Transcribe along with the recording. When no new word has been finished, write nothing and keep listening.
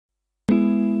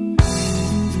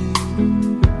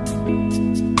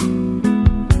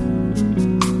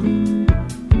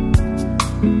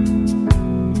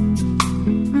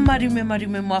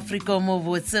Madume mo Afrika mo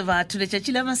botse batho le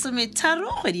tšatši la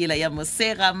masometharo kgwedi ela ya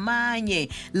mosega manye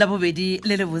la bobedi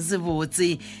le le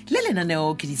botse le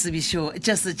lenaneo ke Ditsebišo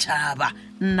tša setšhaba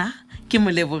nna ke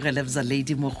molebogele bza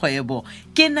lady mokgwebo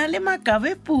ke na le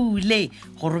makabe pule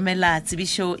go romela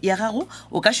tsebišo ya gago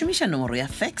o ka šomiša nomoro ya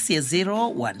fax ya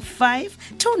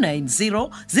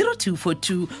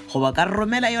 015-290-0242 goba ka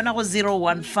romela yona go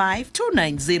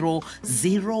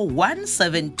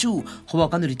 015-290-0172 goba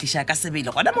ka no di tliša ka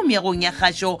sebele gona mo meagong ya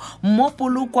kgašo mo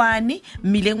Polokwane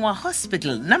mmileng wa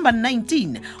hospital number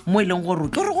 19 mo e leng gore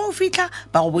tlo re go fihla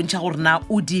ba go bontšha gore na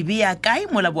o di bea kae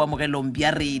mo la boamogelong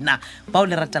bja rena ba o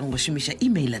le ratang go šomiša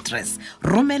email address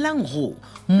romelang go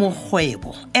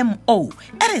mokgwebo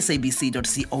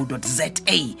mo@sabc.co.za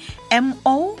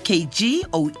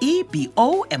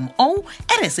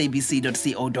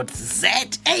mokgwebo@sabc.co.za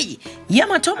ya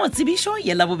mathomo tsebišo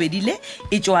ya la bobedile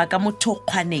e tšwa ka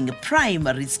Mothokgwaneng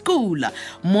primary school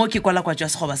mo ke kwala kwa tšwa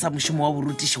sekgoba sa mošomo wa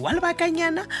borutiši wa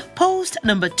lebakanyana post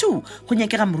number 2 go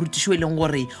nyakega morutiši o e leng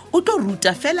gore o tlo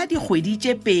ruta fela dikgwedi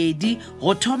tše pedi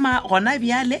go thoma gona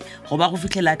bjale go ba go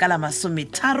fitlhela ka la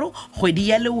masometharo kgwedi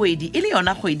ya lewedi e le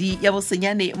yona kgwedi ya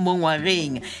bosenyane mo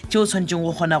ngwageng tšeo tshwanetseng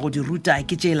go kgona go di ruta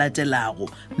ke tše latelago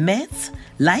maths,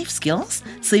 life skills,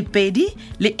 Sepedi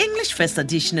le English first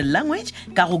additional language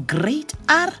ka go grade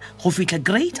R go fitlha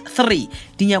grade 3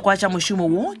 dinyakwa tša mošomo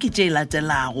wo ke tše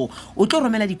latelago o tlo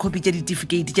romela dikopi tša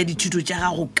ditefikeiti tša dithuto tša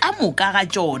gago ka moka ga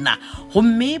tšona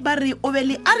gomme ba re o be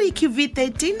le REQV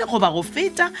 13 goba go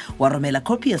feta wa romela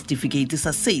copy ya certificate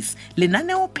sa SACE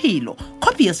lenaneophelo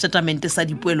copy ya settlement sa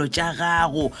dipoelo tša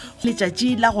gago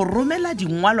letšatši la go romela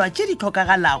dingwalwa tše di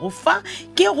tlhokagalago fa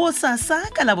ke go sasa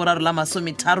ka la boraro la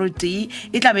masometharo tee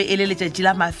e tla be e le letšatši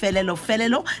la mafelelo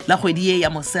la kgwedi ye ya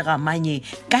mosegamanye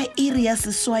ka iri ya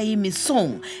seswai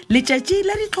mesong letšatši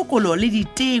la ditlhokolo le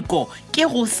diteko ke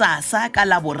go sasa ka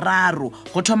la boraro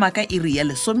go thoma ka iri ya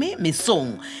lesome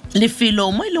mesong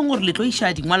lefelo mo e leng gore le tlo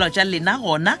iša dingwalwa tša lena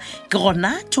gona ke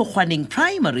gona Thokgwaneng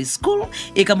primary school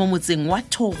e ka mo motseng wa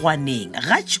Thokgwaneng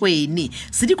ga tšhweni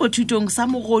sedikothutong sa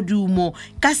mogodumo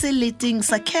ka seleteng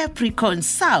sa Capricorn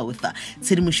South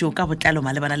tshedimošo ka botlalo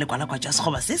malebana le kwala kwa tša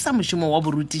sekgoba se sa mošomo wa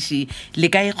borutiši le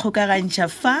ka ikgokagantšha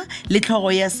fa le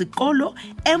tlhogo ya sekolo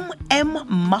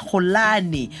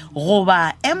Magolane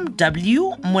goba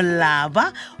MW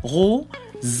Molaba go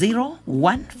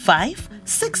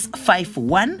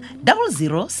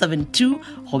 015-651-0072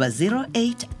 goba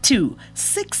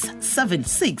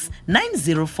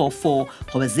 082-676-9044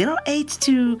 goba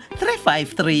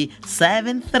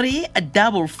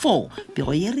 082-353-7344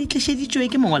 pego ye re tlišeditšwe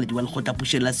ke mongwaledi wa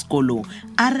lekgotlapušo la sekolo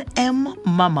RM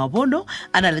Mamabolo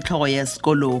a na le tlhogo ya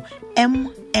sekolo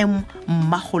MM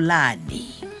Magolane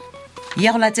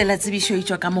ya go latela tsebišo e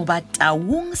tšwa ka mo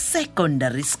Bataung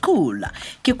secondary school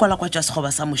ke kwala kwa tšwa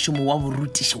sekgoba sa mošomo wa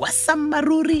borutiši wa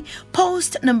Sammaruri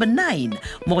post number 9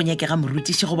 mo go nyakega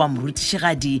morutiši goba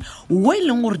morutišigadi wo e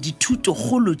leng gore dithuto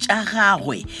kgolo tša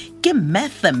gagwe ke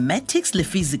mathematics le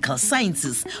physical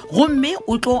sciences gomme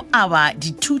o tlo aba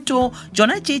dithuto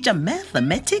tšona tše tša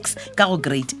mathematics ka go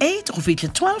grade 8 go fitlhe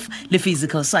 12 le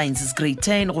physical sciences grade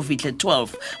 10 go fitlhe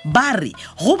 12 ba re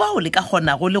go bao le ka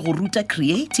kgonago le go ruta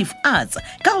creative arts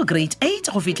ka go grade 8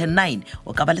 go fitlhe 9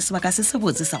 o ka ba le sebaka se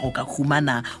sebotse sa go ka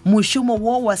humana mošomo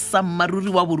wo wa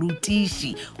Sammaruri wa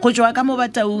borutiši go tšwa ka mo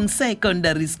Bataung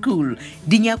secondary school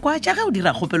dinyakwa tša ge o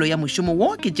dira kgopelo ya mošomo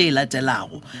wo ke tše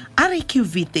latelago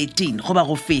REQV 13 goba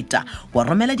go feta wa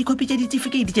romela dikopi tša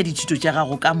ditefikeiti tša dithuto tša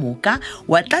gago ka moka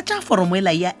wa tlatša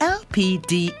foromela ya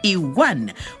LPDE1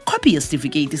 copy ya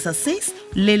certificate sa SACE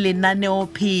le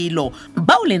lenaneophelo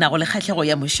bao le nago le kgatlhego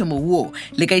ya mošomo wo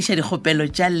le ka iša dikgopelo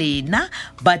tša lena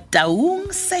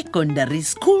Bataung secondary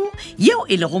school yeo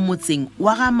e lego motseng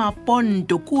wa ga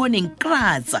Maponto Kuoneng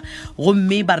Kratsa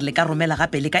gomme ba re le ka romela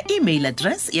gape le ka email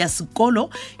address ya sekolo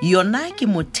yona ke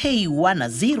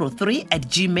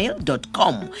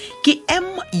motheiwana03@gmail.com ke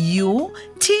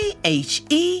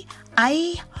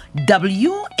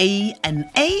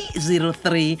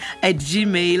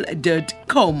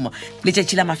MUTHEIWANA03@gmail.com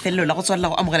letšatši la mafelelo la go tswalela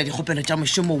go amogela dikgopelo tša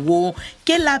mošomo wo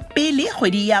ke la pele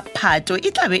kgwedi ya Phato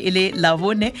e tlabe e le la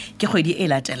bone ke kgwedi e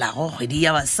latelago kgwedi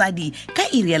ya basadi ka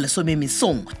iri ya lesome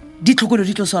mesong ditlhokolo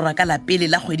di tlo swarwa ka la pele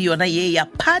la kgwedi yona ye ya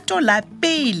Phato la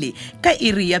pele ka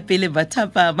iri ya pele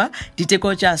bathapama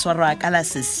diteko tša swarwa ka la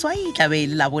seswai tlabe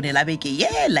la bone la beke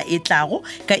yela e tlago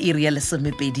ka iri ya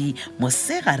lesomepedi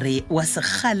mosegare wa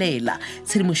sekgalela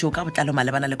tshedimošo ka botlalo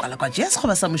malebana le kwala kwa tša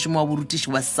sekgoba sa mošomo wa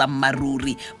borutiši wa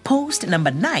Sammaruri post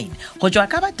number 9 go tšwa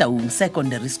ka Bataung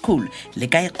secondary school le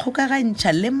ka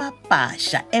ikgokagantšha le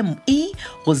Mapasha ME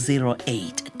go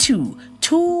 082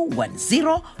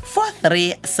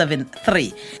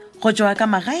 210-4373 go tswa ka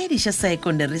Magaediša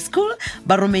Secondary School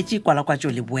ba rometse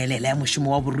kwalakwatšo le boelela ya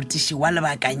mošomo wa borutiši wa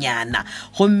lebakanyana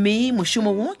gomme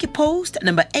mošomo wo ke post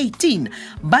number 18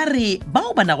 ba re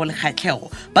bao ba nago le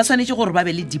kgatlhego ba tshwanetse gore ba be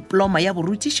le diploma ya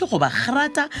borutiši go ba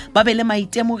grata ba be le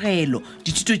maitemogelo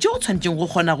dithuto tšeo tshwanetseng go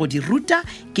kgona go di ruta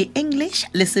ke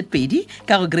English le Sepedi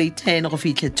ka go grade 10 go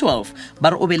fitlhe 12 ba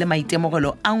re o be le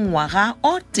maitemogelo a ngwaga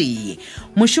o tee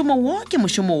mošomo wo ke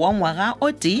mošomo wa ngwaga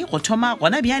o tee go thoma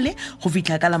gona bjale go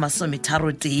fitlha ka la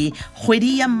 30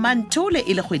 kgwedi ya Mmantole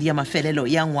e le kgwedi ya mafelelo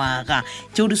ya ngwaga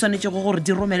tšeo di swanetše go gore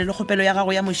di romele le kgopelo ya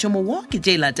gago ya mošomo wo ke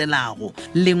tše latelago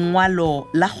lengwalo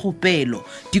la kgopelo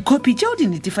dikopi tšeo di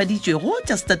netefaditšwego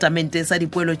tša statemente sa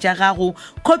dipoelo tša gago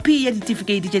kopi ya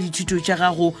ditefikeiti tša dithuto tša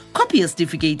gago kopi ya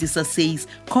certificate sa SACE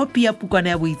kopi ya pukwana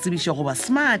ya boitsebišo goba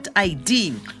smart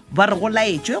ID ba re go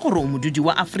laetšwe gore o modudi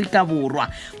wa Afrika Borwa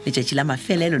letšatši la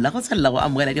mafelelo la go tshwalela go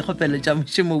amogela dikgopelo tša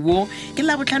mošomo wo ke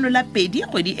la bohlano la pedi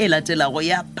kgwedi e latelago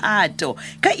ya Phato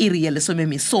ka iri ya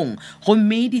 10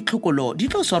 gomme ditlhokolo di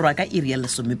tlo swarwa ka iri ya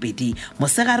 12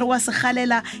 mosegare wa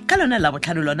sekgalela ka lona la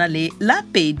bohlano lona le la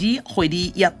pedi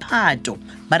kgwedi ya Phato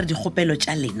ba re dikgopelo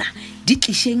tša lena di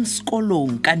tlišeng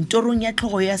sekolong kantorong ya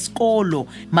tlhogo ya sekolo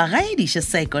Magaediša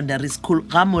Secondary School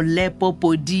ga Molepo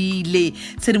Podile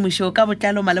tshedimošo ka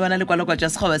botlalo malebana le kwalakwatšo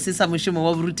ya sekgoba se sa mošomo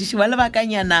wa borutiši wa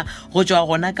lebakanyana go tšwa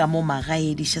gona ka mo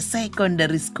Magaediša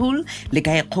Secondary School le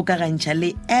ka ikgokagantšha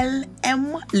le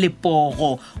LM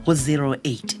Lepogo go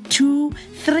 082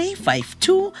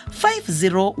 352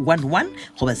 5011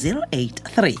 goba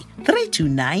 083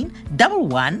 329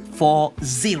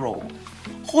 1140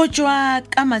 go tšwa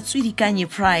ka Matswidikanye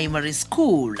Primary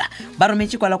School ba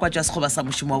rometse kwalakwatšo ya sekgoba sa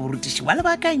mošomo wa borutiši wa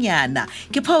lebakanyana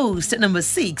ke post number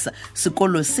 6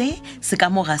 sekolo se ka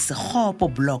moga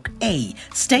Sekgopo block A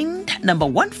stand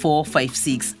number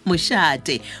 1456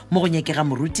 Mošate mo go nyakega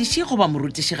morutiši goba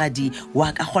morutišigadi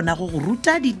wa ka kgona go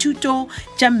ruta dithuto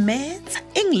tša Maths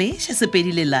English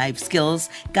Sepedi le life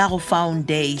skills ka go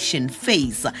foundation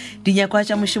phase dinyakwa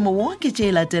tša mošomo wo ke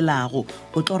tše latelago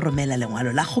o tlo romela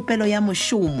lengwalo la kgopelo ya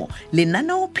mošomo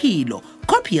lenaneophelo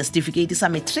kopi ya certificate sa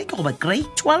matric goba grade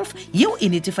 12 yeo e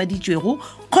netefaditšwego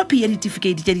kopi ya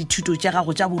ditefikeiti tša dithuto tša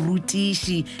gago tša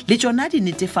borutiši le tšona di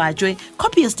netefatšwe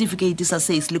kopi ya certificate sa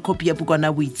SACE le kopi ya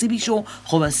pukwana boitsebišo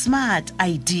goba smart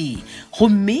ID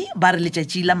gomme ba re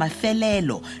letšatši la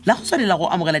mafelelo la go tshwanela go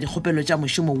amogela dikgopelo tša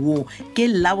mošomo wo ke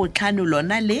la bohlano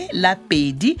lona le la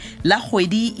pedi la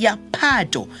kgwedi ya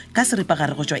Phato ka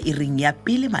seripagare go tšwa iring ya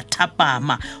pele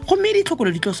mathapama gomme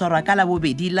ditlhokolo di tlo swarwa ka la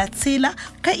bobedi la tshela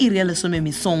ka iri ya 10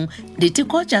 mesong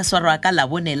diteko tša swarwa ka la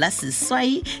bone la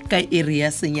seswai ka iri ya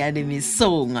senyane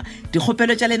mesong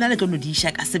dikgopelo tša lena le tlo no di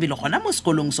iša ka sebele gona mo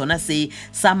sekolong sona se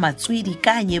sa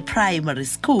Matswidikanye Primary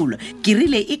School ke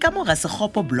rile e ka moga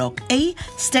Sekgopo block A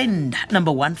stand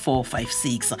number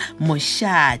 1456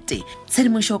 Mošate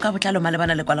tshedimošo ka botlalo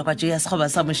malebana le kwalakwatšo ya sekgoba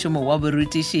sa mošomo wa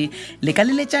borutiši le ka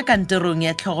leletša kantorong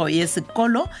ya tlhogo ya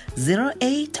sekolo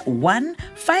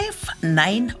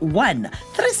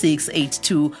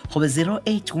 0815913682 goba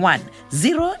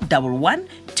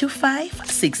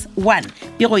 08101112561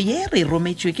 pego ye re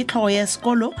rometšwe ke tlhogo ya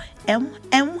sekolo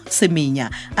Semenya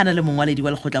a na le mongwaledi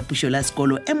wa lekgotlapušo la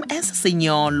sekolo MS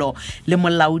Senyolo le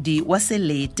molaodi wa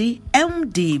selete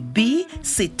MDB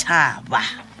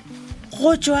Setšhaba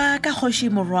go tšwa ka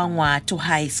Kgoši Morwangwa to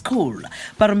High School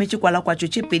ba rometse kwalakwatšo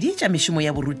tše pedi tša mešomo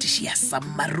ya borutiši ya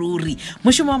Sammaruri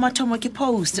mošomo wa mathomo ke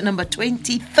post number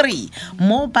 23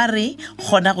 mo ba re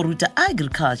kgona go ruta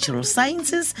agricultural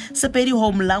sciences Sepedi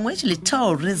home language le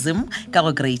tourism ka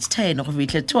go grade 10 go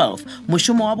fitlhe 12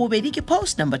 mošomo wa bobedi ke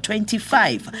post number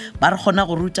 25 ba re kgona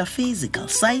go ruta physical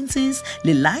sciences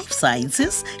le life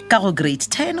sciences ka go grade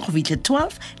 10 go fitlhe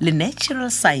 12 le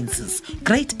natural sciences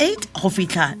grade 8 go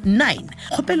fitlha 9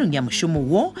 kgopelong ya mošomo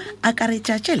wo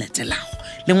akaretša tše latelago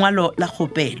lengwalo la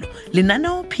kgopelo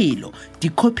lenaneophelo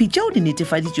dikopi tšeo di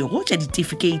netefaditšwego tša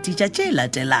ditefikeiti tša tše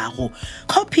latelago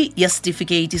kopi ya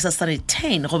certificate sa grade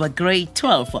 10 goba grade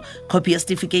 12 kopi ya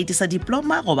certificate sa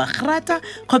diploma goba grata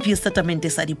kopi ya statemente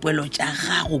sa dipoelo tša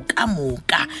gago ka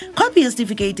moka kopi ya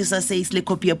certificate sa SACE le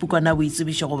kopi ya pukwana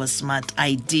boitsebišo goba smart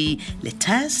ID le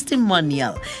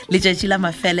testimonial letšatši la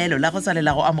mafelelo la go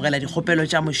tsalela go amogela dikgopelo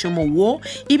tša mošomo wo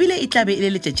ebile e tlabe e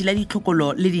le letšatši la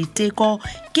ditlhokolo le diteko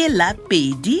ke la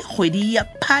pedi kgwedi ya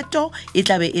Phato e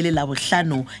tlabe e le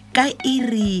Labohlano ka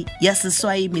iri ya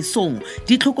seswai mesong.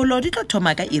 Ditlhokolo di tlo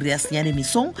thoma ka iri ya senyane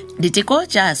mesong. Diteko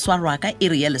tša swarwa ka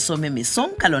iri ya lesome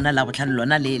mesong ka lona Labohlano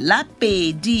lona le la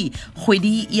pedi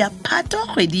kgwedi ya Phato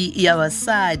kgwedi ya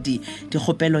basadi.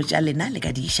 Dikgopelo tša lena le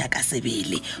ka di iša ka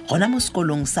sebele gona mo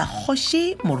sekolong sa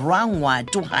Kgoši Morangwa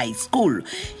to High School.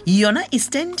 Yona e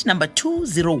stand number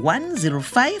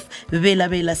 20105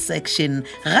 Bela section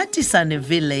Ratisane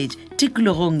Village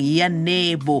tikologong ya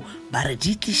Nebo. Ba re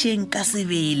di tlišeng ka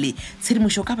sebele.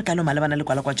 Tshedimošo ka botlalo malebana le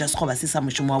kwala kwa tša sekgoba se sa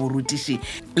mošomo wa borutiši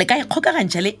le ka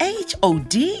ikgokagantšha le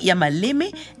HOD ya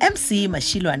Maleme MC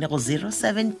Mashilwane go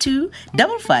 072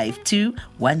 552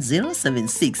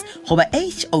 1076 goba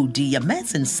HOD ya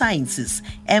Maths and Sciences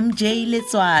MJ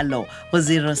Letswalo go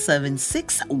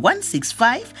 076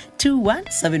 165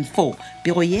 2174.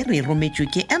 Pego ye re rometšwe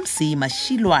ke MC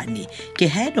Mashilwane ke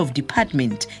Head of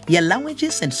Department ya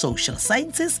Languages and Social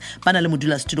Sciences bana le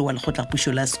modulasetulo wa lekgotla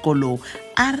pušo la sekolo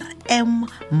RM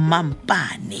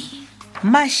Mampane.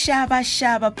 Mashaba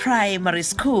Primary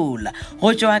School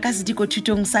go tšwa ka sediko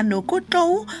thutong sa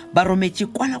Nokotlou ba rometše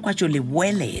kwala kwatšo le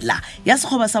boelela ya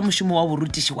sekgoba sa mošomo wa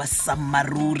borutiši wa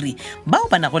Sammaruri. Bao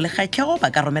ba nago le kgatlhego ba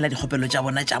ka romela dikgopelo tša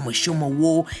bona tša mošomo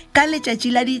wo ka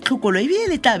letšatši la ditlhokolo ebile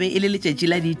le tlabe e le letšatši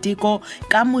la diteko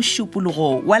ka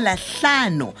mošupologo wa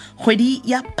Lahlano kgwedi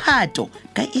ya Phato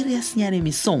ka iri ya senyane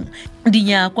mesong.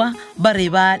 Dinyakwa ba re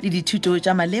ba le dithuto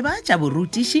tša maleba tša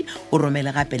borutiši o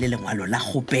romele gape le lengwalo la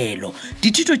kgopelo.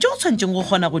 Dithuto tšeo tshwanetseng go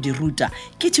kgona go di ruta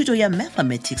ke thuto ya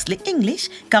mathematics le English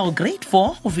ka go grade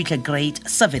 4 go fihla grade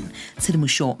 7.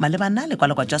 Tshedimošo malebana le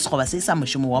kwala kwa tša sekgoba se sa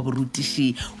mošomo wa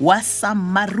borutiši wa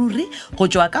Sammaruri go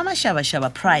tšwa ka Mashaba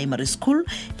Primary School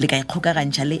le ka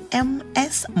ikgokagantšha le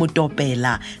MS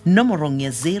Motopela nomorong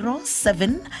ya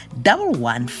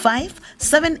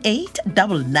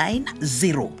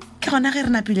 0711578990. ke gona ge re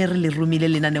napile re le romile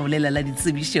lenaneo lela la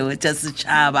ditsebišo tša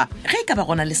setšhaba ge e ka ba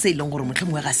gona le se e leng gore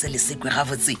mohlomongwe ga se le sekwe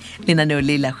gabotse lenaneo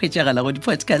le la hwetšagala go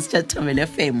di-podcast tša Thobela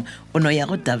FM o no ya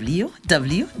go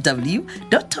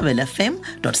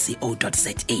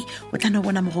www.thobelafm.co.za o tla no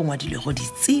bona mo go ngwadilwego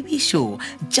ditsebišo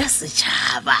tša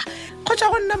setšhaba go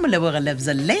tšwa go nna moleboge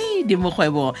Lebza Lady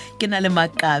Mokgwebo ke na le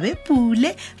Makabe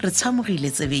Pule re tshwamogile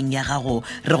tsebeng ya gago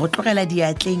re go tlogela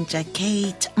diatleng tša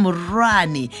Kate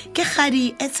Morane ke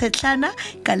kgadi e tshetlana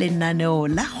ka lenaneo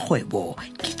la kgwebo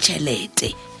ke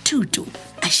tšhelete thuto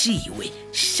a šiwe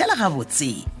šala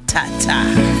gabotse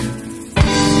thata.